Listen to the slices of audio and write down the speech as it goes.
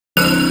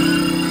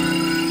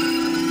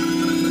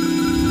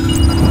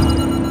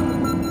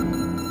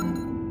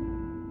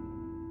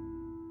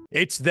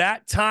It's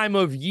that time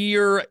of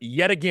year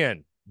yet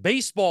again.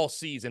 Baseball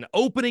season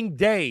opening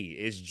day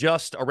is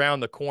just around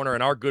the corner,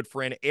 and our good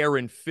friend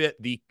Aaron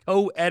Fitt, the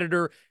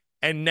co-editor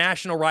and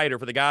national writer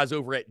for the guys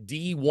over at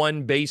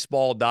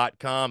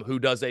D1Baseball.com, who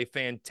does a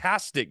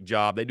fantastic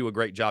job. They do a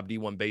great job,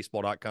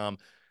 D1Baseball.com.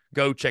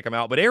 Go check them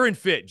out. But Aaron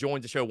Fitt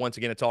joins the show once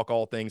again to talk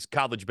all things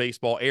college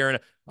baseball. Aaron,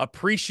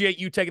 appreciate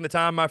you taking the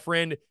time, my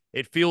friend.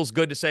 It feels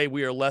good to say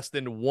we are less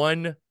than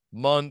 1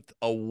 month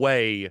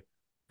away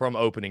from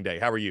opening day.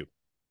 How are you?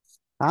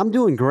 I'm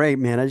doing great,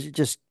 man. I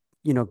just,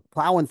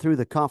 plowing through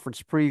the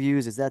conference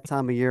previews. It's that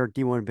time of year,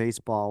 D1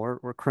 baseball.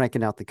 We're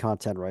cranking out the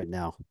content right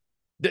now.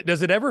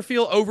 Does it ever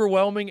feel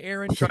overwhelming,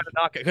 Aaron, trying to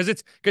knock it?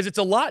 Because it's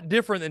a lot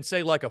different than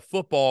say like a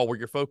football where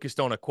you're focused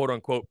on a quote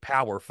unquote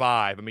power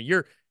five. I mean,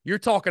 you're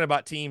talking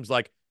about teams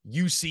like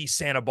UC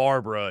Santa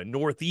Barbara and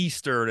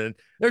Northeastern, and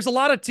there's a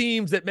lot of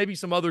teams that maybe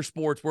some other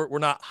sports we're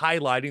not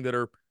highlighting that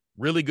are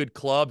really good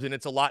clubs, and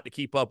it's a lot to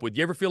keep up with.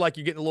 You ever feel like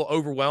you're getting a little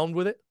overwhelmed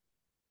with it?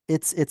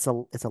 It's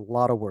a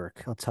lot of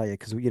work, I'll tell you,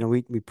 because we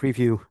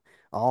preview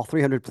all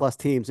 300 plus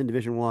teams in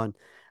Division One.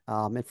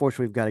 And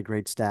fortunately, we've got a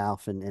great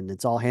staff, and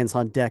it's all hands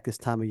on deck this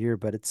time of year.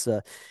 But it's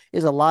a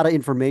lot of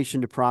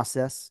information to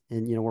process,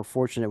 and we're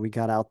fortunate we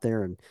got out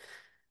there and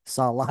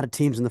saw a lot of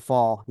teams in the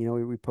fall.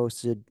 We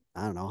posted,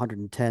 I don't know,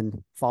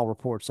 110 fall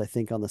reports, I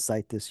think, on the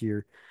site this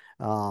year.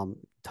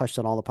 Touched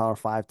on all the Power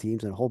Five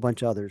teams and a whole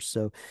bunch of others.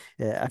 So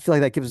I feel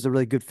like that gives us a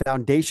really good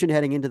foundation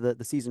heading into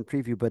the season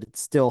preview, but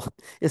it's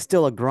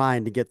still a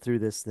grind to get through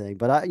this thing.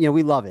 But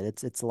we love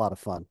it. It's a lot of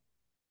fun.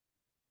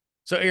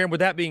 So, Aaron,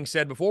 with that being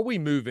said, before we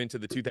move into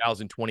the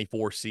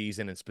 2024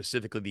 season and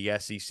specifically the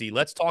SEC,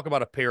 let's talk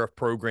about a pair of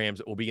programs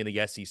that will be in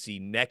the SEC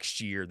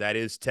next year. That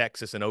is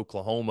Texas and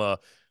Oklahoma.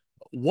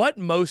 What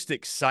most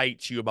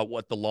excites you about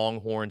what the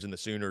Longhorns and the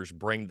Sooners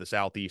bring to the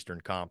Southeastern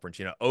Conference?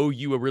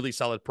 OU, a really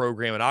solid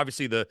program, and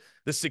obviously the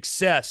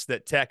success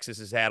that Texas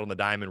has had on the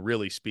diamond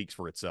really speaks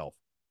for itself.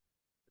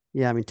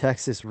 Yeah, I mean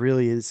Texas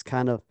really is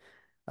kind of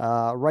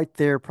right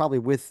there, probably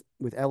with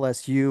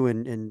LSU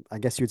and I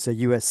guess you'd say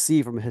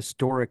USC from a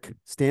historic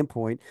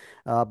standpoint.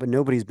 But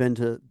nobody's been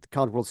to the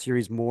College World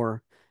Series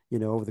more,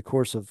 over the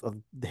course of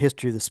the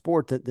history of the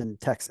sport than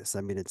Texas.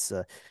 I mean, it's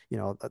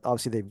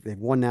obviously they've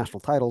won national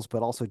titles,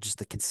 but also just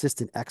the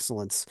consistent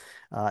excellence.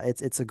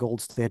 It's a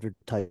gold standard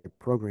type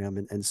program,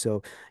 and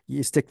so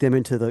you stick them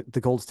into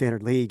the gold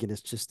standard league, and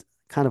it's just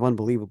kind of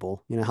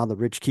unbelievable, how the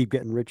rich keep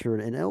getting richer.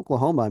 And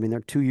Oklahoma, I mean, they're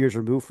 2 years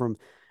removed from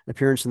an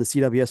appearance in the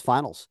CWS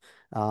finals.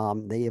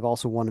 They have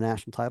also won a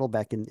national title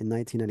back in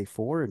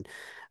 1994, and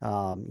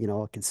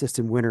a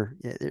consistent winner.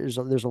 There's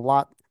a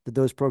lot that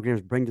those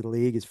programs bring to the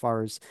league as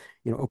far as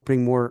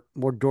opening more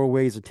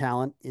doorways of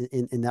talent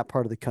in that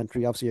part of the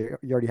country. Obviously,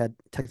 you already had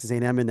Texas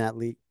A&M in that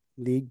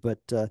league,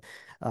 but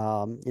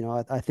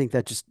I think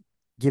that just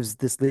gives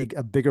this league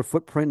a bigger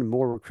footprint and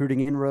more recruiting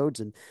inroads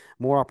and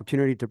more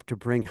opportunity to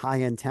bring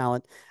high end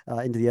talent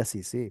into the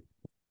SEC.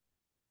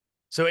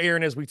 So,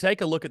 Aaron, as we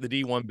take a look at the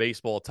D1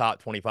 baseball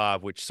top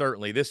 25, which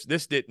certainly this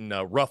didn't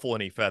ruffle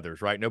any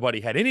feathers, right?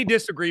 Nobody had any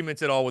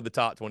disagreements at all with the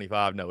top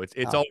 25. No, it's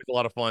Oh, always a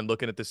lot of fun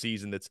looking at the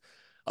season that's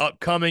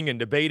upcoming and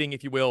debating,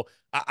 if you will.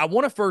 I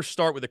want to first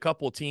start with a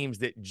couple of teams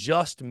that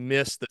just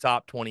missed the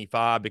top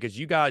 25 because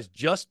you guys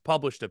just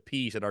published a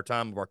piece at our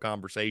time of our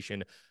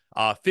conversation.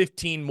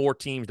 15 more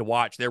teams to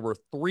watch. There were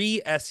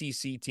three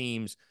SEC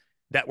teams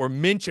that were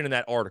mentioned in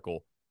that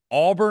article: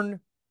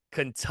 Auburn,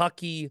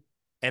 Kentucky,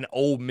 and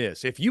Ole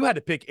Miss. If you had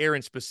to pick,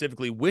 Aaron,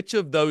 specifically, which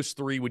of those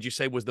three would you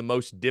say was the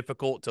most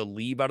difficult to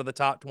leave out of the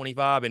top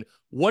 25? And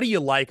what do you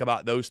like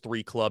about those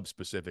three clubs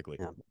specifically?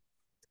 yeah.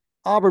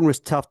 Auburn was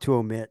tough to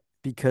omit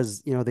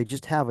because they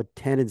just have a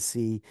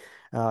tendency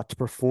to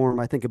perform,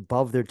 I think,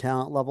 above their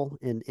talent level,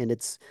 and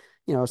it's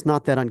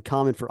not that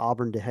uncommon for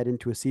Auburn to head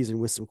into a season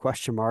with some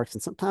question marks.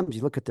 And sometimes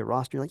you look at their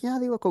roster, you're like, yeah,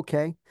 they look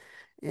okay.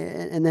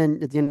 And then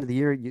at the end of the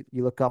year,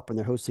 you look up and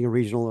they're hosting a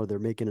regional or they're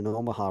making an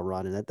Omaha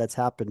run, and that's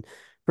happened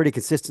pretty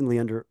consistently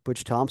under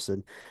Butch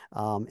Thompson.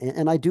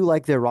 And I do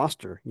like their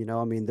roster.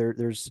 I mean,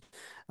 there's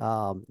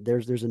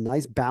a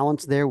nice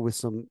balance there with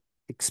some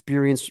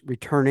experience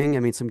returning. I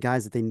mean, some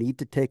guys that they need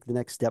to take the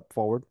next step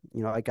forward.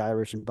 Like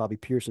Irish and Bobby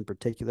Pierce in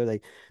particular.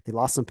 They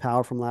lost some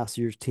power from last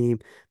year's team.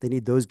 They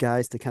need those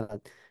guys to kind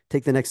of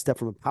take the next step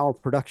from a power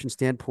production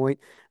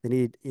standpoint. They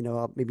need,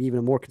 maybe even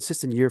a more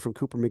consistent year from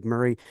Cooper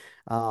McMurray.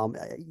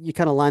 You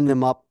kind of line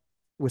them up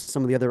with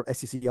some of the other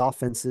SEC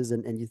offenses,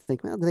 and you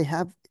think, well, do they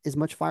have as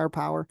much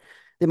firepower?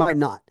 They might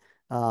not.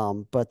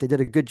 But they did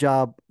a good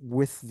job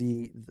with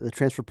the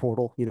transfer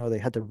portal. They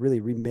had to really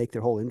remake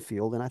their whole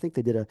infield, and I think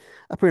they did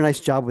a pretty nice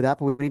job with that.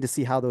 But we need to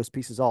see how those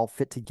pieces all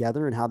fit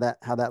together and how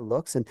that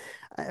looks. And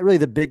really,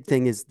 the big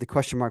thing is the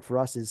question mark for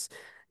us is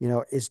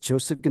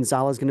Joseph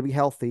Gonzalez going to be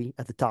healthy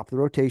at the top of the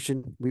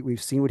rotation?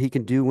 We've seen what he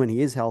can do when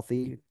he is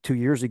healthy. 2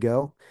 years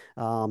ago,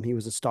 he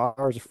was a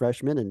star as a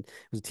freshman and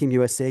was a Team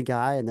USA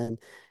guy. And then,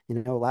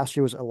 last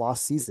year was a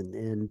lost season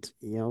and,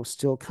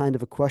 still kind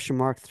of a question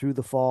mark through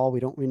the fall. We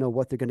don't really know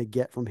what they're going to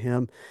get from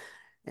him.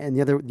 And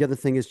the other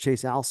thing is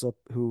Chase Alsop,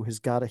 who has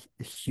got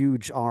a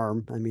huge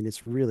arm. I mean,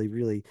 it's really,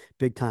 really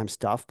big time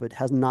stuff, but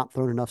has not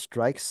thrown enough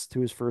strikes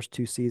through his first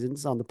two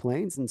seasons on the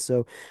Plains. And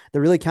so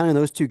they're really counting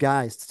those two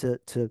guys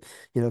to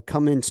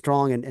come in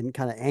strong and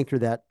kind of anchor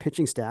that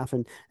pitching staff.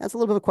 And that's a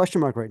little bit of a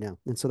question mark right now.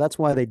 And so that's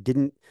why they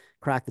didn't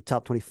crack the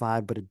top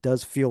 25, but it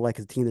does feel like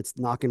a team that's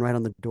knocking right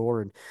on the door.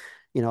 And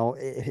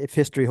if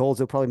history holds,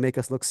 it'll probably make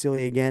us look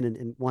silly again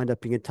and wind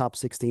up being a top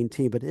 16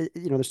 team. But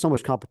there's so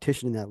much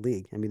competition in that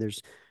league. I mean,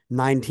 there's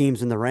 9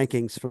 teams in the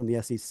rankings from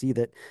the SEC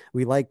that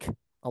we like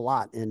a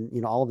lot,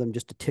 and all of them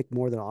just a tick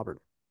more than Auburn.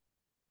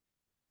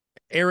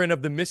 Aaron,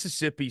 of the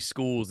Mississippi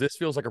schools, this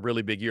feels like a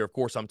really big year. Of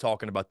course, I'm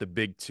talking about the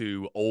big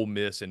two, Ole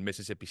Miss and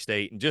Mississippi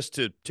State. And just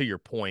to your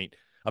point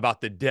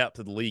about the depth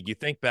of the league, you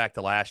think back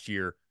to last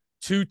year,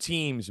 2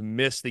 teams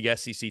missed the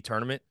SEC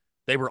tournament.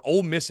 They were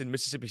Ole Miss and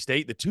Mississippi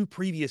State, the 2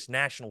 previous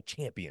national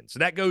champions. So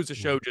that goes to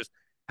show just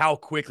how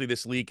quickly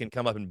this league can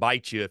come up and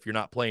bite you if you're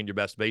not playing your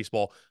best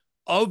baseball.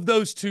 Of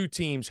those 2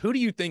 teams, who do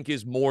you think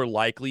is more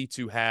likely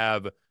to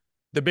have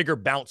the bigger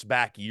bounce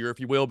back year, if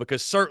you will?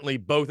 Because certainly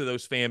both of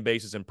those fan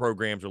bases and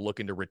programs are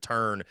looking to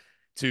return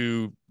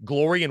to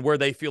glory and where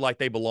they feel like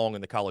they belong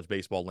in the college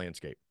baseball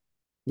landscape.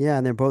 Yeah,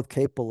 and they're both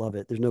capable of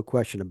it. There's no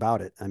question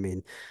about it. I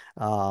mean,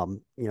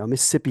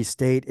 Mississippi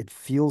State, it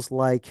feels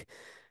like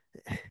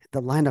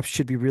the lineup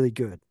should be really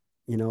good.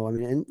 I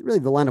mean, and really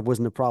the lineup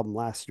wasn't a problem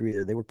last year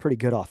either. They were pretty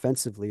good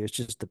offensively. It's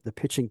just the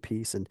pitching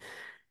piece. And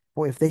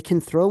boy, if they can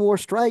throw more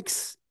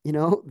strikes,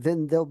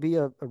 then there'll be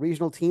a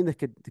regional team that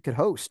could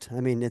host.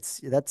 I mean,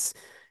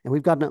 and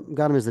we've got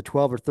them as the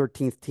 12th or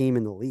 13th team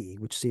in the league,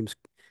 which seems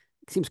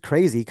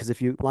crazy because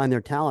if you line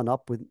their talent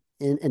up with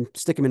and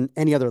stick them in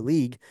any other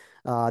league,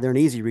 they're an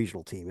easy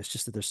regional team. It's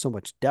just that there's so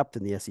much depth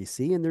in the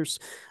SEC and there's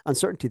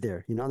uncertainty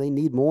there. They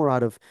need more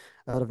out of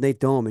Nate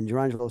Dome and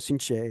Jurangelo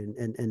Cinche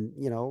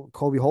and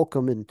Kobe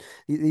Holcomb, and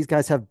these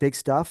guys have big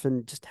stuff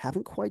and just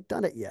haven't quite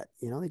done it yet.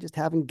 They just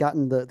haven't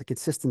gotten the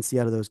consistency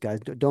out of those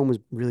guys. Dome was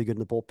really good in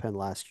the bullpen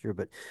last year,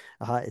 but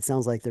it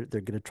sounds like they're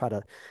going to try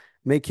to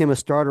make him a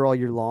starter all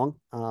year long.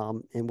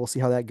 And we'll see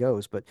how that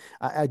goes. But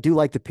I do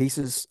like the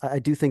pieces. I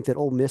do think that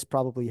Ole Miss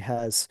probably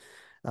has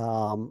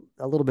a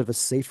little bit of a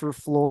safer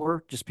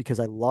floor just because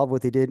I love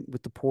what they did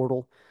with the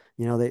portal.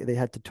 They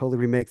had to totally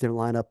remake their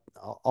lineup.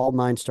 All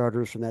 9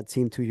 starters from that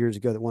team 2 years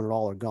ago that won it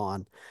all are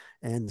gone.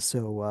 And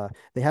so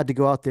they had to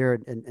go out there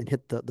and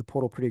hit the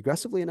portal pretty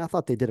aggressively. And I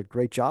thought they did a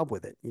great job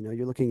with it.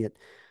 You're looking at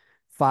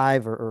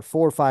 4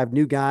 or 5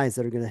 new guys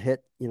that are going to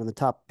hit, in the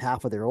top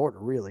half of their order,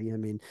 really. I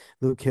mean,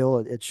 Luke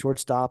Hill at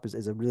shortstop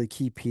is a really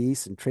key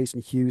piece, and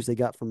Trayson Hughes they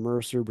got from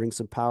Mercer brings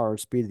some power and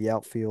speed to the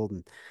outfield.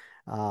 And,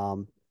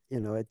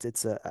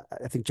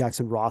 I think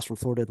Jackson Ross from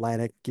Florida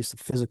Atlantic gives a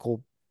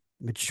physical,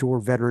 mature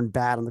veteran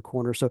bat on the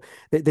corner. So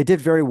they did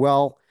very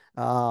well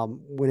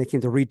when it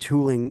came to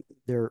retooling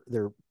their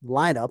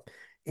lineup.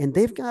 And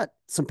they've got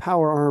some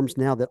power arms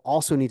now that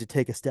also need to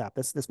take a step.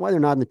 That's why they're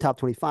not in the top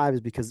 25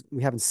 is because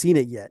we haven't seen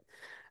it yet.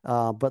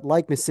 But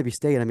like Mississippi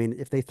State, I mean,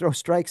 if they throw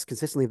strikes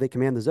consistently, if they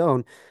command the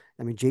zone.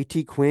 I mean,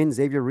 JT Quinn,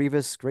 Xavier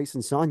Rivas,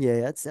 Grayson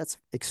Saunier, that's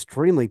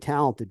extremely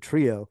talented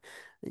trio.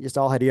 They just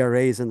all had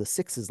ERAs in the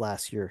sixes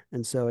last year.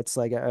 And so it's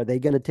like, are they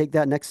going to take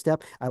that next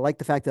step? I like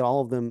the fact that all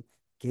of them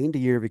gained a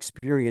year of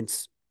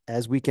experience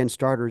as weekend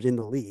starters in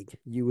the league.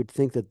 You would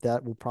think that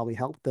that will probably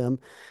help them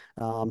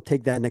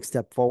take that next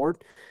step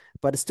forward,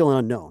 but it's still an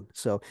unknown.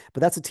 So, but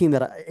that's a team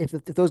that if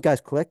those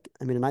guys click,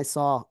 I mean, and I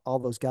saw all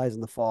those guys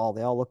in the fall,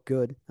 they all look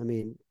good. I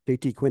mean,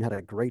 JT Quinn had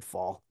a great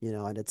fall,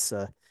 and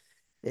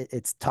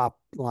it's top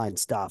line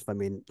stuff. I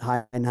mean,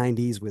 high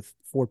 90s with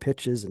 4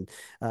 pitches, and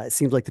it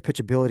seems like the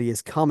pitchability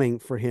is coming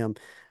for him.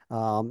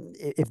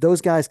 If those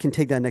guys can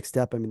take that next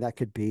step, I mean, that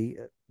could be,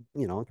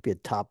 it could be a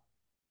top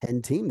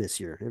 10 team this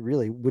year. It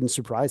really wouldn't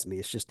surprise me.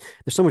 It's just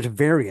there's so much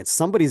variance.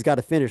 Somebody's got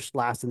to finish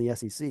last in the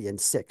SEC and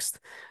sixth,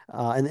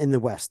 and in the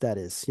West. That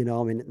is, I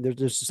mean,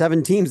 there's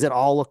 7 teams that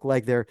all look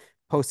like they're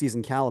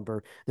postseason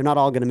caliber. They're not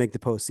all going to make the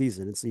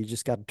postseason, and so you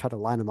just got to try to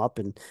line them up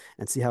and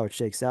see how it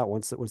shakes out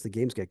once the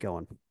games get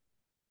going.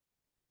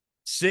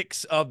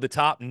 6 of the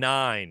top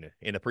 9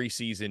 in the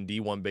preseason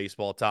D1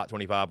 baseball top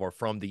 25 are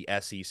from the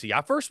SEC.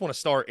 I first want to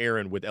start,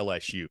 Aaron, with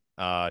LSU.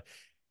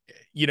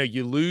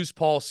 You lose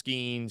Paul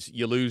Skeens,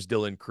 you lose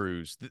Dylan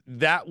Cruz.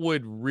 That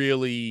would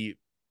really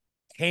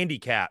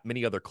handicap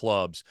many other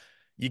clubs.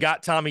 You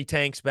got Tommy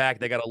Tanks back.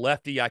 They got a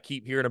lefty I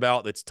keep hearing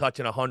about that's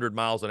touching 100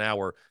 miles an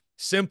hour.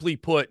 Simply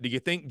put, do you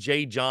think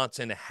Jay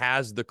Johnson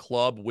has the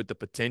club with the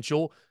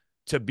potential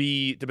to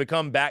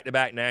become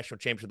back-to-back national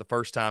champions for the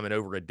first time in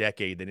over a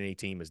decade that any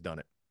team has done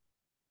it?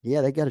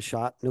 Yeah, they got a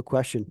shot, no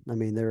question. I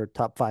mean, they're a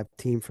top 5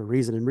 team for a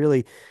reason. And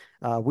really,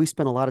 we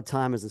spent a lot of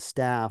time as a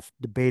staff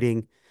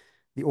debating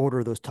the order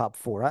of those top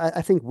 4.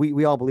 I think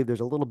we all believe there's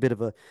a little bit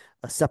of a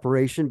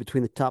separation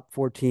between the top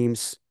 4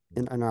 teams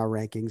in our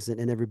rankings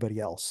and everybody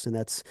else. And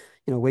that's,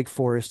 Wake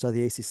Forest,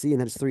 the ACC, and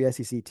then it's three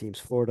SEC teams,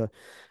 Florida,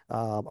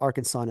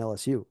 Arkansas, and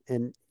LSU.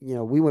 And,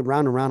 we went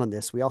round and round on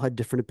this. We all had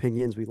different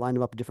opinions. We lined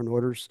them up in different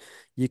orders.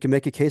 You can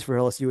make a case for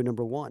LSU at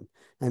number one.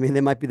 I mean,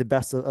 they might be the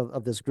best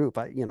of this group.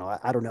 I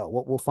don't know.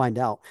 We'll find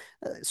out.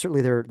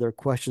 Certainly, there are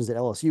questions that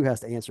LSU has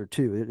to answer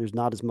too. There's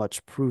not as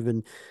much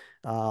proven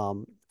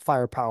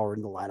firepower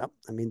in the lineup.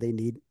 I mean, they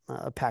need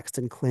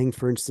Paxton Kling,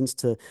 for instance,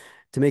 to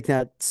make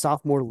that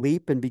sophomore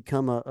leap and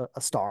become a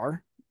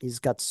star. He's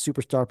got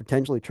superstar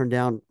potential. He turned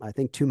down, I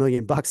think, $2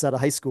 million out of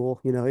high school.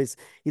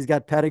 He's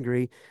got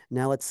pedigree.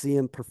 Now let's see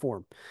him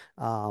perform.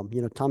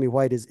 Tommy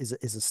White is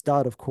a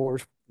stud, of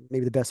course,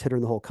 maybe the best hitter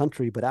in the whole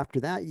country. But after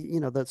that,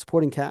 the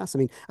supporting cast. I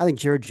mean, I think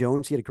Jared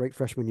Jones, he had a great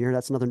freshman year.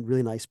 That's another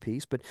really nice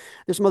piece. But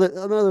there's some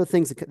other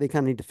things that they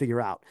kind of need to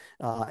figure out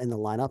in the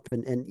lineup,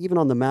 and even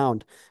on the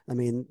mound. I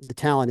mean, the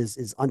talent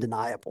is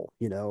undeniable.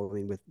 I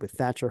mean, with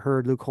Thatcher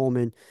Hurd, Luke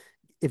Holman,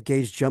 if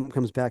Gage Jump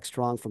comes back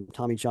strong from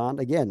Tommy John,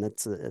 again,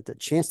 that's a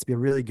chance to be a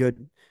really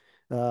good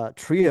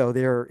trio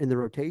there in the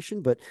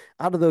rotation. But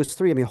out of those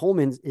three, I mean,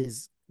 Holman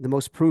is the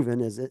most proven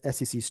as an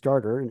SEC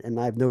starter, and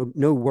I have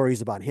no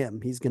worries about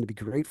him. He's going to be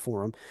great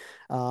for him.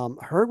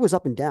 Hurd was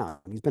up and down.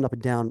 He's been up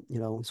and down,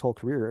 his whole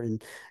career,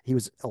 and he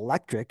was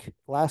electric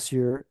last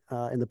year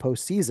in the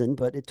postseason,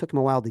 but it took him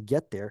a while to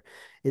get there.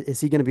 Is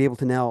he going to be able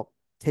to now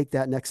take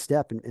that next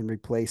step and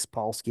replace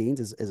Paul Skeens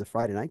as a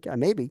Friday night guy?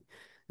 Maybe.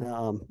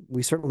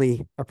 We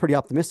certainly are pretty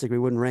optimistic. We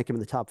wouldn't rank him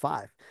in the top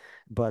five,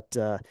 but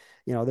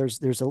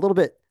there's a little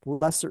bit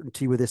less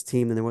certainty with this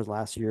team than there was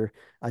last year.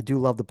 I do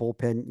love the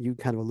bullpen. You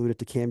kind of alluded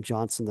to Cam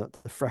Johnson,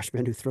 the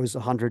freshman who throws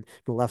 100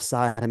 from the left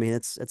side. I mean,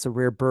 it's a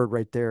rare bird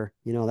right there.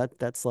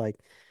 That's like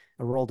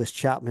a Aroldis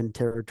Chapman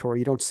territory.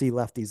 You don't see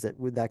lefties that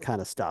with that kind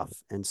of stuff,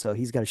 and so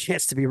he's got a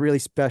chance to be really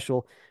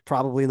special,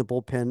 probably in the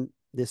bullpen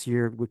this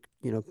year,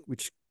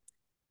 which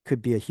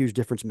could be a huge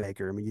difference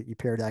maker. I mean, you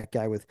pair that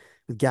guy with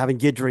Gavin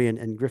Guidry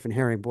and Griffin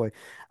Herring, boy,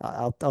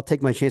 I'll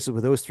take my chances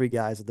with those three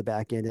guys at the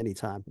back end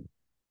anytime.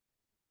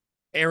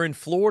 Aaron,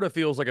 Florida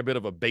feels like a bit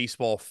of a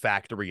baseball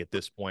factory at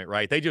this point,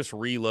 right? They just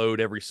reload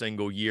every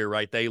single year,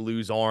 right? They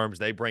lose arms,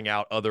 they bring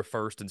out other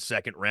first and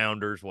second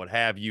rounders, what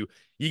have you.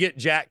 You get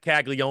Jack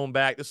Caglione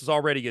back. This is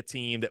already a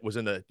team that was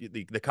in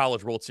the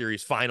College World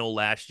Series final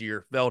last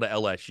year, fell to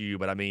LSU,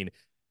 but I mean,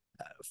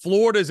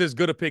 Florida's as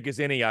good a pick as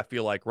any, I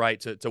feel like, right,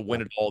 to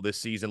win it all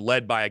this season,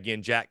 led by,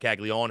 again, Jack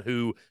Caglione,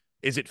 who,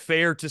 is it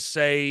fair to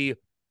say,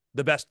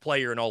 the best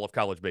player in all of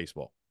college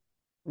baseball?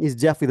 He's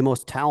definitely the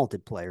most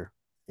talented player.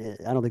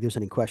 I don't think there's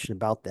any question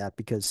about that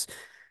because,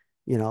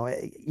 you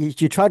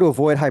try to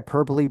avoid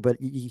hyperbole,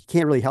 but you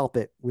can't really help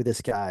it with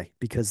this guy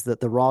because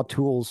the raw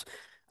tools,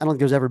 I don't think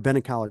there's ever been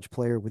a college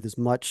player with as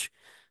much,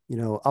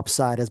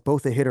 upside as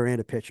both a hitter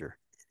and a pitcher.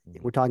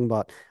 We're talking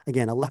about,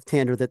 again, a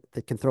left-hander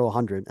that can throw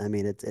 100. I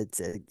mean, it's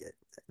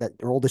that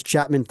Aroldis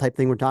Chapman type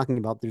thing we're talking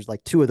about. There's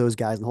like two of those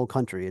guys in the whole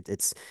country.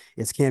 It's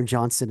Cam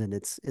Johnson and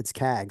it's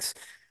Cags.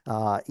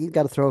 He's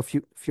got to throw a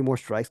few more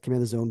strikes,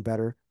 command the zone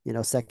better.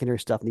 Secondary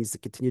stuff needs to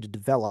continue to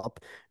develop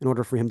in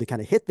order for him to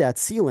kind of hit that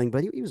ceiling.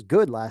 But he was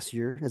good last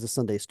year as a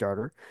Sunday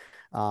starter.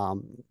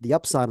 The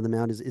upside on the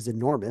mound is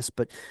enormous,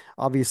 but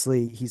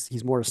obviously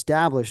he's more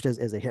established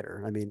as a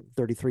hitter. I mean,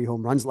 33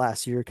 home runs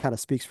last year kind of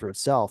speaks for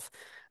itself.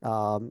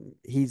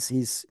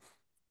 He's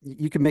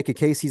you can make a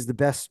case he's the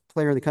best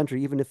player in the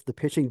country, even if the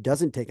pitching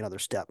doesn't take another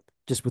step,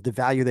 just with the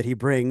value that he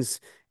brings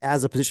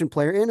as a position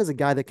player and as a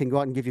guy that can go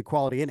out and give you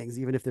quality innings,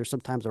 even if they're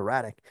sometimes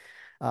erratic.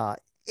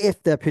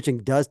 If the pitching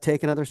does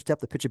take another step,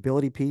 the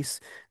pitchability piece,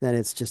 then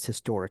it's just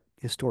historic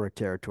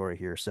territory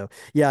here. So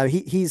yeah,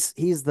 he's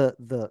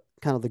the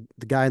kind of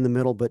the guy in the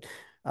middle, but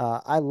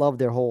I love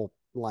their whole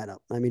lineup.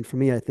 I mean, for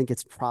me, I think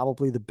it's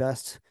probably the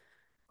best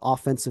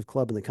offensive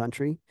club in the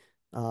country.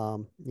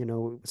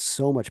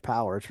 So much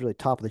power. It's really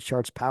top of the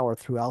charts power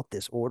throughout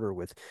this order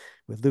with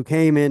Luke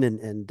Heyman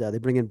and they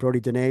bring in Brody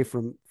Dene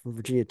from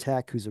Virginia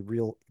Tech, who's a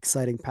real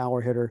exciting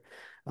power hitter.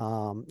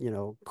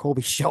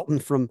 Colby Shelton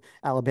from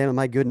Alabama.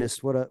 My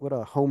goodness, what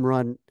a home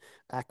run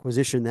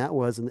acquisition that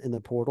was in the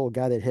portal. A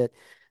guy that hit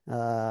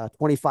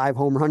 25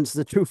 home runs as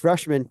a true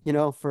freshman,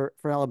 for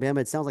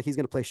Alabama. It sounds like he's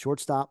going to play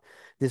shortstop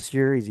this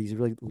year. He's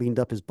really leaned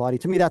up his body.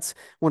 To me, that's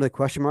one of the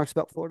question marks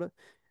about Florida.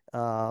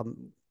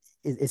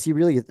 Is he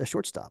really a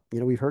shortstop?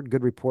 We've heard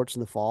good reports in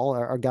the fall.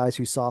 Our guys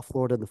who saw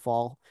Florida in the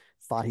fall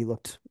thought he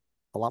looked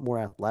a lot more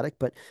athletic,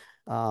 but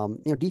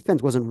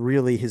defense wasn't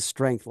really his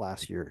strength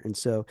last year, and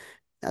so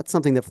that's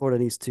something that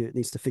Florida needs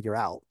to figure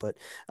out. But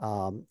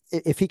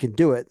if he can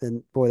do it,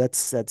 then boy,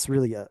 that's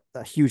really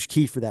a huge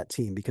key for that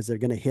team because they're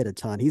going to hit a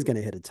ton. He's going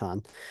to hit a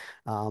ton,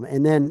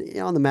 and then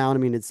on the mound,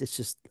 I mean, it's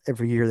just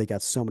every year they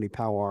got so many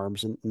power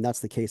arms, and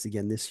that's the case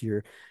again this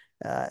year.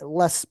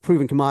 Less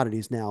proven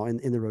commodities now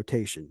in the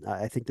rotation.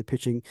 I think the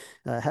pitching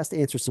has to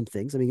answer some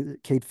things. I mean,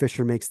 Cade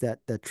Fisher makes that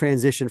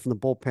transition from the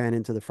bullpen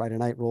into the Friday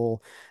night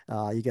role.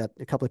 You got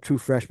a couple of true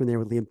freshmen there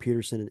with Liam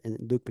Peterson and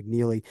Luke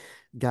McNeely,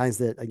 guys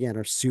that, again,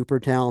 are super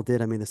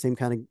talented. I mean, the same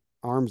kind of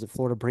arms that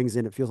Florida brings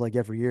in. It feels like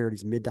every year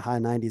these mid to high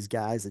 90s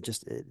guys.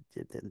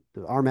 The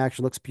arm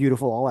action looks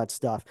beautiful, all that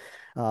stuff.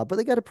 But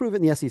they got to prove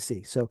it in the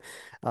SEC. So,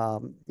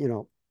 you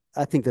know,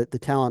 I think that the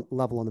talent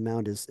level on the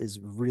mound is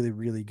really,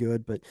 really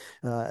good, but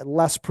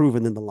less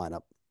proven than the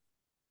lineup.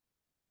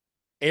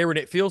 Aaron,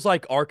 it feels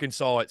like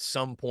Arkansas at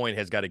some point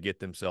has got to get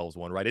themselves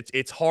one, right?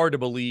 It's hard to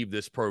believe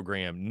this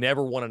program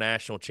never won a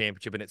national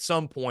championship, and at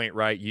some point,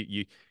 right,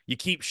 you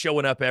keep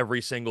showing up every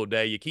single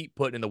day, you keep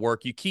putting in the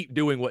work, you keep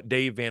doing what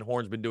Dave Van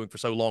Horn's been doing for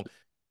so long.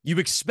 You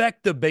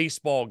expect the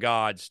baseball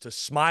gods to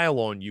smile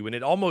on you, and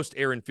it almost,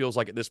 Aaron, feels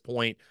like at this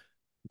point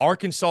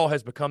Arkansas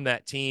has become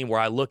that team where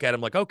I look at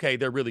them like, okay,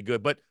 they're really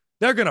good, but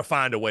they're going to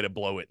find a way to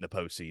blow it in the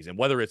postseason.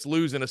 Whether it's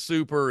losing a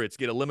super, it's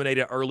get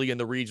eliminated early in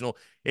the regional,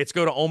 it's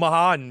go to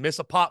Omaha and miss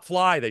a pop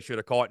fly they should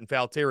have caught in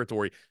foul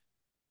territory.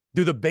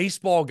 Do the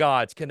baseball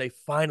gods, can they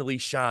finally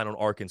shine on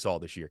Arkansas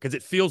this year? Because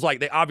it feels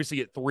like they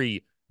obviously at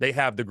 3, they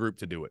have the group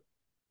to do it.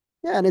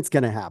 Yeah, and it's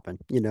going to happen.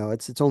 You know,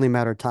 it's only a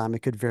matter of time.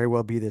 It could very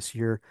well be this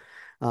year.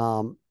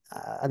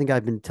 I think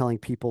I've been telling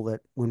people that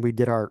when we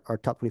did our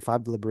top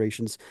 25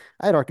 deliberations,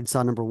 I had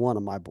Arkansas number one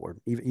on my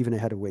board, even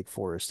ahead of Wake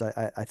Forest.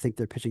 I think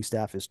their pitching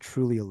staff is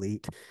truly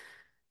elite.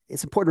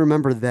 It's important to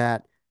remember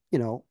that, you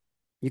know,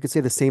 you could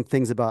say the same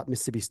things about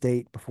Mississippi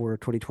State before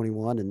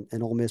 2021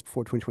 and Ole Miss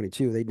before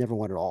 2022. They'd never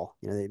won it all.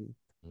 You know, they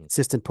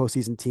consistent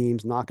postseason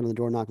teams knocking on the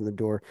door, knocking on the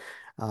door.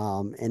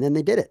 And then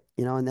they did it,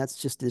 you know, and that's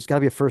just, there's got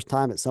to be a first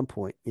time at some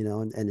point, you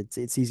know, and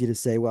it's easy to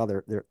say, well,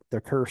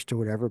 they're cursed or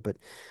whatever, but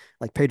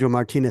like Pedro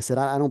Martinez said,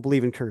 I don't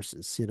believe in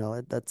curses. You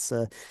know,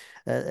 the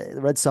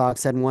Red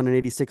Sox hadn't won in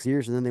 86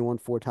 years and then they won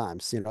 4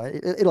 times. You know,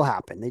 it'll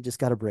happen. They just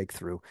got to break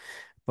through.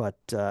 But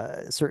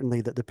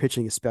certainly the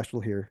pitching is special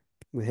here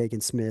with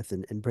Hagen Smith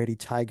and Brady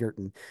Tygart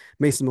and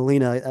Mason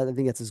Molina. I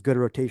think that's as good a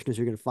rotation as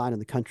you're going to find in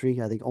the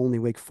country. I think only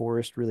Wake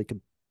Forest really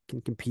can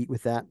compete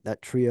with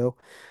that trio.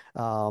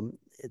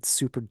 It's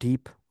super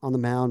deep on the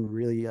mound.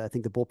 Really, I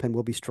think the bullpen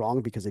will be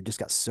strong because they've just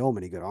got so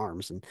many good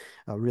arms and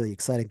a really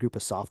exciting group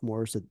of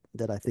sophomores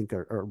that I think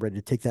are ready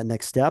to take that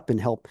next step and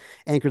help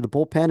anchor the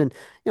bullpen. And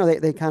you know,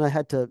 they kind of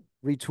had to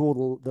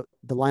retool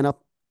the lineup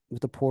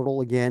with the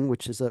portal again,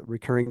 which is a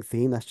recurring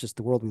theme. That's just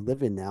the world we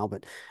live in now.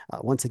 But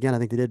once again, I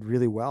think they did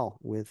really well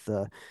with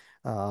the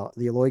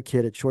Eloy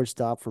kid at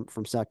shortstop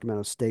from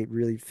Sacramento State,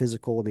 really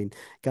physical. I mean,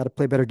 got to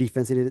play better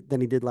defense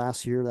than he did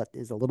last year. That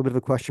is a little bit of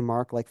a question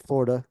mark. Like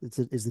Florida,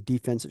 is the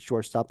defense at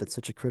shortstop. That's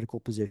such a critical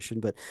position,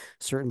 but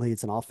certainly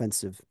it's an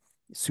offensive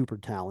super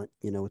talent,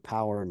 you know, with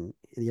power and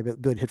the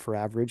ability to hit for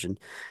average.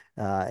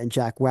 And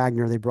Jack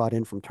Wagner they brought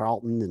in from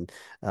Tarleton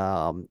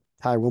and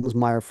Ty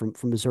Wilmsmeyer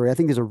from Missouri. I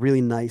think these are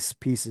really nice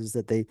pieces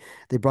that they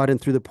brought in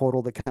through the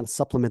portal that kind of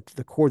supplement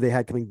the core they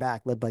had coming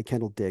back, led by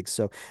Kendall Diggs.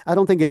 So I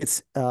don't think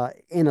it's an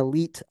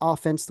elite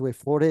offense the way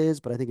Florida is,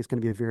 but I think it's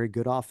going to be a very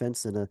good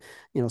offense and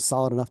a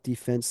solid enough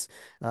defense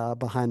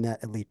behind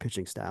that elite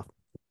pitching staff.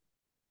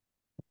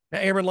 Now,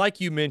 Aaron, like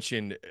you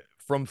mentioned,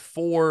 from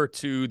 4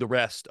 to the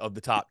rest of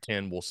the top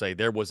 10, we'll say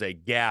there was a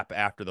gap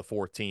after the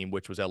 4th team,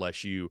 which was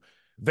LSU.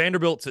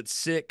 Vanderbilt's at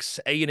 6,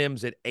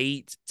 A&M's at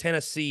 8,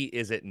 Tennessee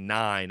is at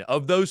 9.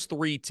 Of those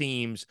 3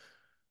 teams,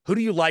 who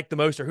do you like the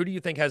most, or who do you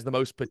think has the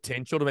most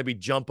potential to maybe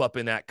jump up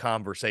in that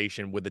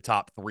conversation with the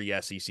top 3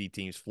 SEC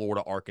teams,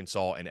 Florida,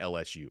 Arkansas, and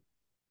LSU?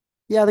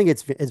 Yeah, I think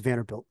it's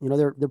Vanderbilt. You know,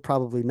 they're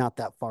probably not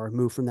that far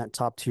removed from that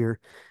top tier,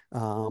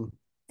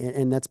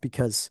 and that's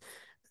because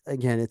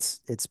again,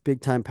 it's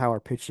big time power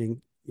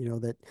pitching. You know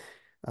that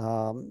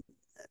um,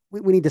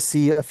 we need to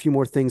see a few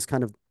more things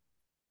kind of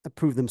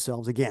prove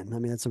themselves again. I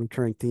mean, that's a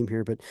recurring theme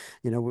here, but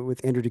you know,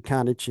 with Andrew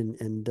DeConnick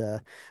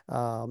and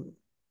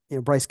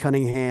Bryce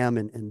Cunningham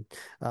and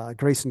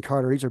Grayson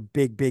Carter, these are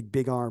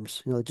big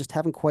arms. You know, they just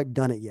haven't quite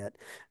done it yet.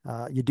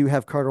 You do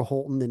have Carter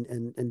Holton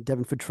and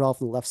Devin Futrell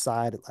from the left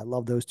side. I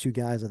love those 2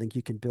 guys. I think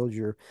you can build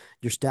your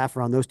staff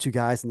around those 2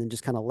 guys and then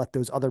just kind of let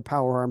those other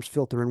power arms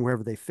filter in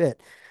wherever they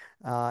fit.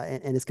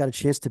 And it's got a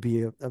chance to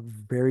be a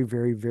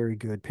very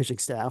good pitching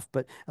staff,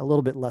 but a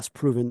little bit less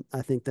proven,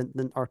 I think,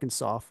 than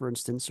Arkansas, for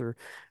instance, or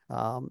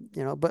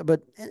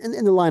but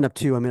in the lineup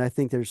too. I mean, I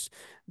think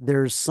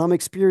there's some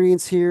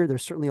experience here.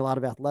 There's certainly a lot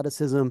of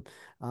athleticism,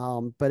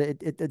 but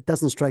it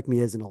doesn't strike me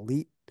as an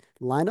elite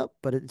lineup,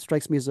 but it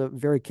strikes me as a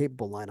very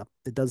capable lineup.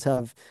 It does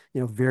have,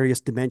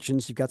 various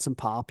dimensions. You've got some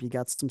pop, you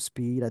got some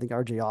speed. I think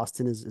RJ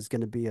Austin is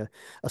going to be a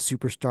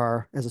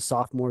superstar as a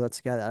sophomore. That's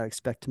a guy that I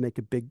expect to make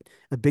a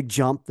big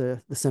jump,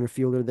 the center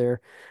fielder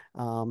there.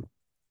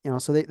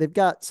 So they've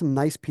got some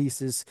nice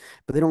pieces,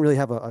 but they don't really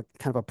have a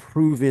kind of a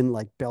proven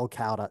like bell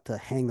cow to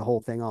hang the whole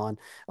thing on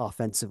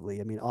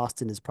offensively. I mean,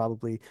 Austin is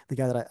probably the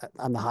guy that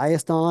I'm the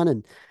highest on,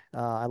 and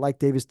I like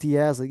Davis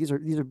Diaz. Like, these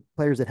are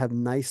players that have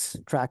nice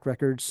track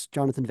records.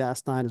 Jonathan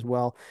Vastine as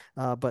well,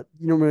 but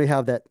you don't really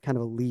have that kind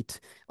of elite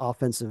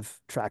offensive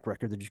track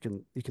record that you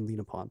can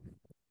lean upon.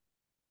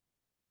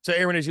 So,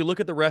 Aaron, as you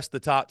look at the rest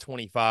of the top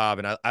 25,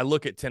 and I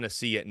look at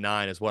Tennessee at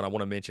 9 is what I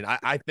want to mention.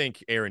 I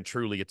think, Aaron,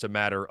 truly it's a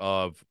matter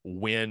of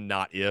when,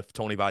 not if,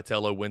 Tony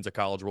Vitello wins a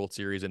College World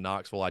Series in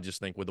Knoxville. I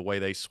just think with the way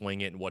they swing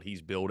it and what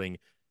he's building,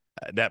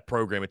 That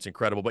program, it's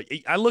incredible. But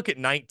I look at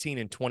 19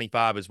 and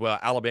 25 as well,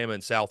 Alabama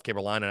and South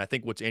Carolina. And I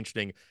think what's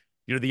interesting,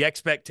 the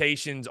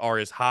expectations are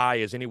as high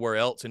as anywhere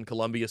else in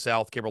Columbia,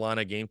 South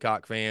Carolina.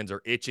 Gamecock fans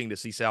are itching to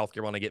see South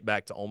Carolina get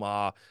back to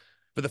Omaha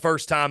for the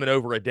first time in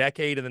over a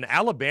decade. And then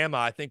Alabama,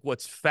 I think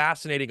what's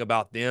fascinating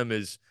about them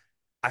is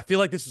I feel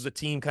like this was a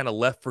team kind of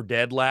left for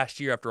dead last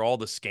year after all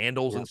the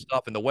scandals Yeah. and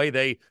stuff, and the way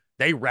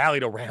they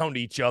rallied around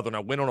each other and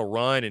I went on a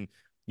run. And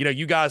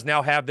you guys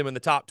now have them in the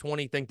top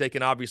 20. Think they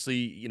can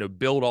obviously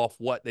build off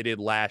what they did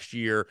last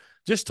year.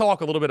 Just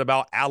talk a little bit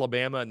about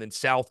Alabama and then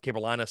South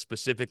Carolina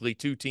specifically,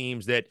 two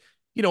teams that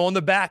on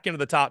the back end of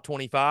the top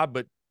 25,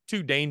 but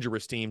two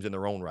dangerous teams in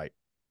their own right.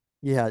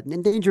 Yeah,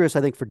 and dangerous,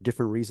 I think, for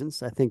different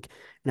reasons. I think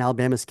in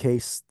Alabama's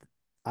case,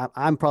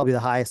 I'm probably the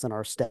highest on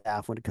our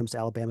staff when it comes to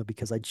Alabama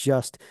because I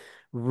just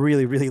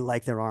really, really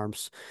like their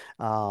arms.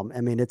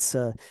 I mean, it's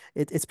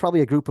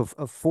probably a group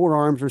of four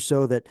arms or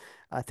so that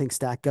I think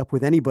stack up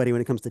with anybody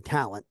when it comes to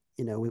talent.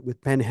 With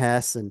Ben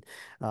Hess and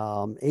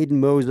Aiden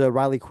Moza,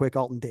 Riley Quick,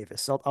 Alton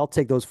Davis. I'll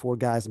take those four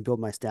guys and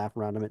build my staff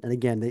around them. And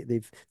again,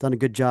 they've done a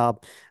good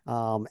job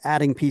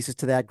adding pieces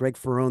to that. Greg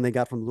Ferrone they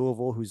got from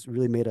Louisville, who's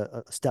really made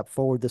a step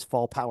forward this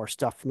fall. Power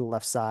stuff from the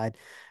left side.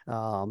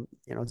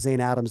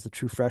 Zane Adams, the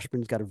true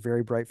freshman, has got a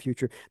very bright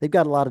future. They've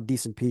got a lot of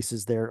decent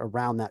pieces there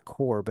around that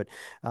core, but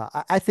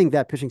I think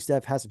that pitching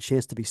staff has a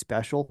chance to be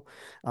special.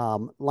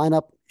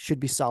 Lineup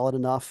should be solid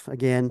enough.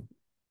 Again,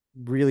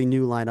 really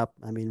new lineup.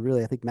 I mean,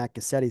 really, I think Matt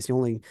Cassetti is the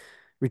only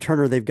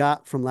returner they've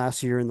got from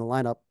last year in the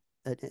lineup.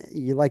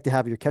 You like to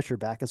have your catcher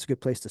back. That's a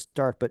good place to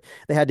start, but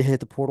they had to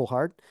hit the portal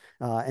hard,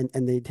 and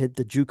they hit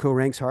the JUCO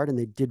ranks hard, and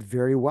they did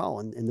very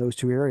well in those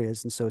two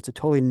areas. And so it's a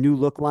totally new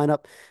look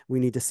lineup. We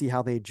need to see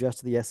how they adjust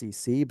to the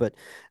SEC, but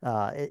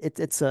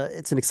it's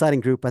an exciting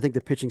group. I think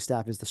the pitching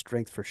staff is the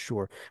strength for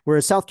sure.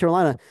 Whereas South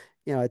Carolina,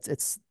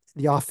 it's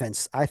the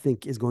offense I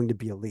think is going to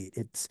be elite.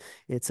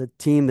 It's a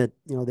team that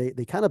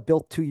they kind of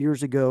built 2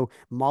 years ago,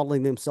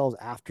 modeling themselves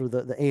after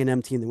the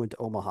A&M team that went to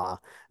Omaha.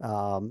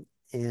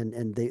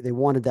 And they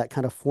wanted that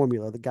kind of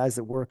formula, the guys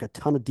that work a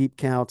ton of deep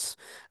counts,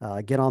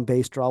 get on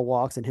base, draw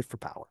walks, and hit for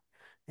power.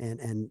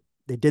 And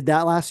they did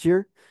that last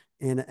year,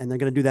 and they're going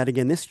to do that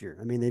again this year.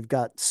 I mean, they've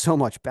got so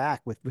much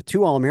back with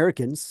two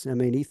All-Americans. I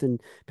mean, Ethan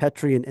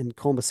Petrie and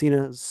Cole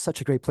Messina is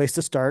such a great place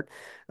to start.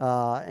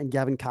 And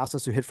Gavin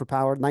Casas, who hit for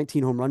power,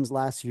 19 home runs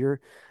last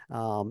year.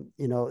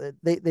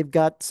 They've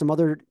got some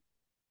other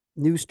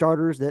new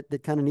starters that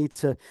kind of need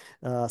to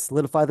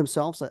solidify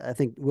themselves. I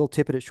think Will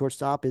Tippett at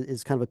shortstop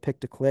is kind of a pick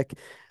to click.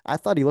 I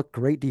thought he looked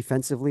great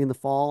defensively in the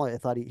fall. I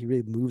thought he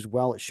really moves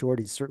well at short.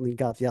 He's certainly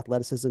got the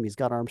athleticism. He's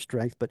got arm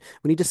strength, but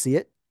we need to see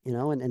it,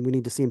 and we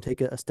need to see him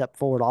take a step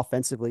forward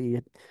offensively. He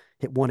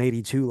hit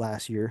 182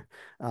 last year.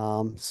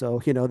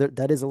 So,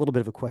 that is a little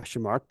bit of a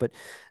question mark, but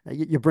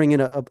you bring in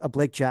a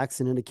Blake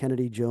Jackson and a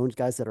Kennedy Jones,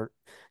 guys that are,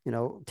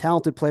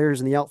 talented players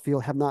in the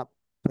outfield, have not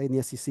played in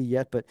the SEC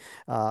yet, but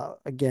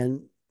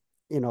again,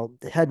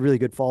 they had really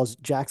good falls.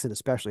 Jackson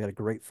especially had a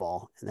great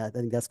fall, and I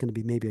think that's going to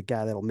be maybe a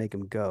guy that'll make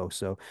him go.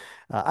 So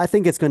I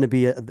think it's going to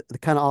be the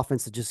kind of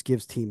offense that just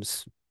gives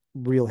teams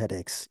real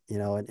headaches,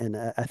 and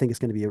I think it's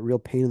going to be a real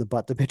pain in the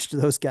butt to pitch to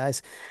those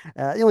guys.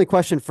 The only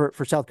question for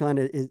South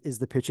Carolina is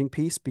the pitching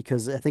piece,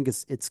 because I think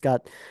it's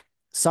got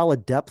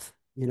solid depth,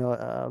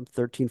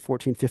 13,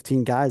 14,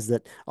 15 guys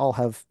that all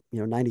have,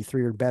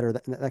 93 or better,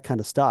 that kind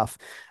of stuff.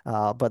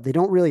 But they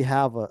don't really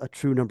have a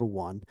true number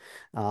one.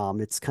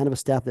 It's kind of a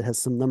staff that has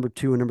some number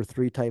two and number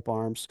three type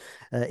arms.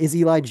 Is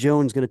Eli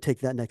Jones going to take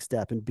that next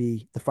step and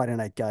be the Friday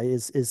night guy?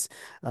 Is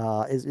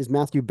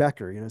Matthew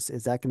Becker,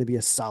 is that going to be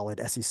a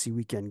solid SEC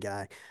weekend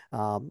guy?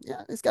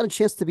 Yeah, it's got a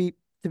chance to be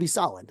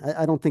solid.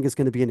 I don't think it's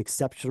going to be an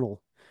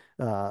exceptional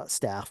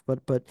staff,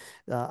 but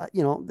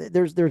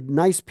there's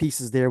nice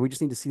pieces there. We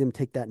just need to see them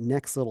take that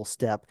next little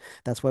step.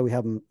 That's why we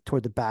have them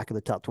toward the back of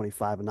the top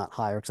 25 and not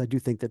higher, because I do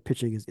think that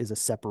pitching is a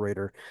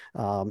separator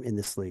in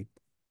this league.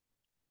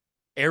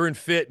 Aaron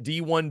Fitt,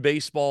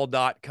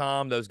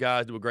 D1baseball.com. Those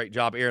guys do a great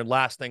job. Aaron,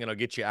 last thing, and I'll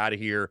get you out of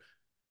here.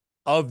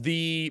 Of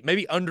the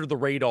maybe under the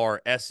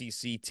radar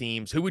SEC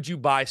teams, who would you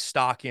buy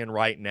stock in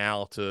right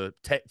now to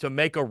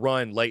make a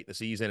run late in the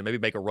season and maybe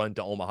make a run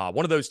to Omaha?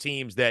 One of those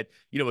teams that,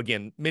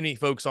 again, many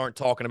folks aren't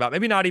talking about,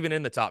 maybe not even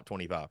in the top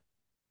 25.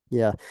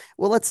 Yeah.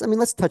 Well,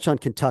 let's touch on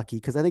Kentucky,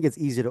 because I think it's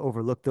easy to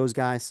overlook those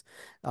guys.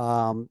 They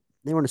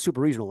were in a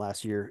super regional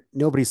last year.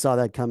 Nobody saw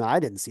that coming. I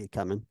didn't see it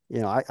coming.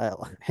 I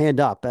hand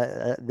up.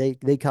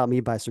 They caught me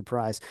by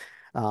surprise.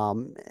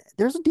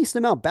 There's a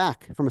decent amount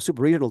back from a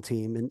super regional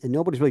team, and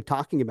nobody's really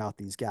talking about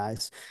these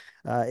guys.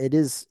 It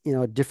is,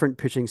 a different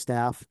pitching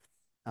staff,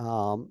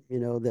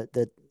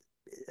 that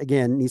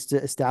again, needs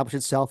to establish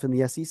itself in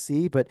the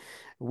SEC, but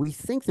we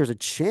think there's a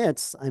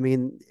chance. I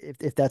mean,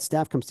 if that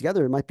staff comes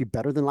together, it might be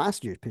better than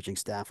last year's pitching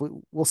staff.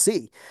 We'll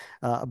see.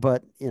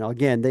 But,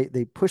 again,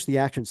 they pushed the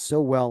action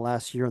so well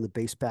last year on the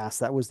base pass.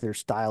 That was their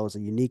style as a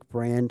unique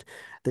brand.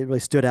 They really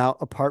stood out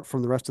apart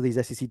from the rest of these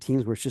SEC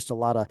teams where it's just a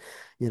lot of,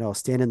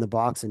 stand in the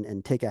box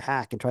and take a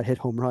hack and try to hit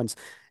home runs.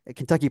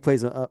 Kentucky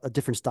plays a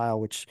different style,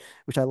 which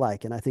I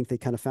like, and I think they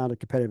kind of found a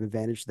competitive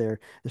advantage there.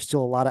 There's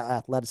still a lot of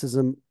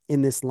athleticism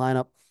in this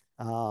lineup.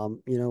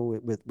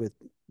 With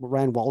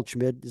Ryan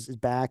Waldschmidt is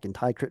back, and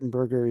Ty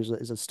Crittenberger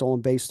is a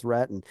stolen base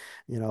threat, and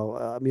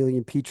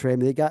Emilian Petre. I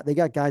mean, they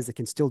got guys that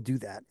can still do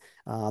that.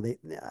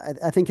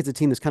 I think it's a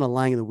team that's kind of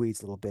lying in the weeds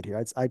a little bit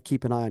here. I'd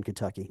keep an eye on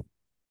Kentucky.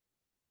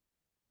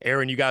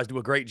 Aaron, you guys do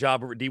a great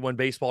job over at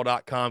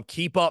d1baseball.com.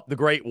 Keep up the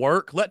great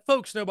work. Let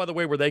folks know, by the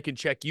way, where they can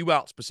check you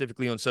out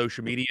specifically on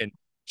social media and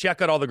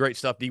check out all the great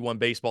stuff D1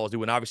 Baseball is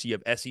doing. Obviously, you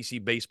have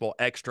SEC Baseball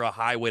Extra,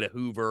 Highway to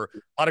Hoover,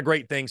 a lot of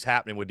great things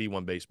happening with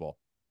D1 Baseball.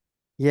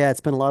 Yeah,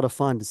 it's been a lot of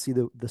fun to see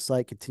the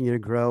site continue to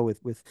grow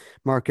with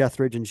Mark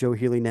Etheridge and Joe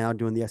Healy now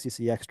doing the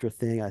SEC Extra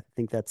thing. I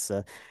think that's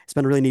it's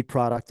been a really neat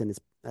product, and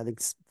I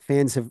think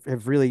fans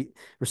have really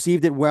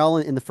received it well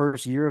in the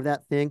first year of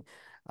that thing.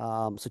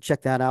 So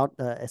check that out,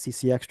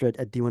 SEC Extra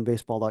at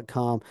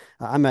d1baseball.com.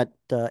 I'm at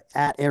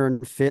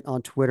Aaron Fitt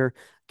on Twitter.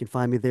 You can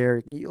find me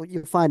there.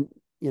 You'll find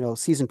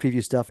season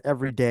preview stuff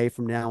every day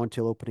from now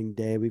until opening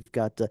day. We've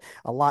got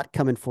a lot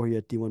coming for you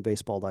at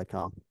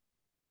d1baseball.com.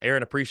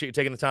 Aaron, appreciate you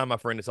taking the time, my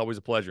friend. It's always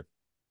a pleasure.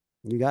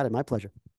 You got it. My pleasure.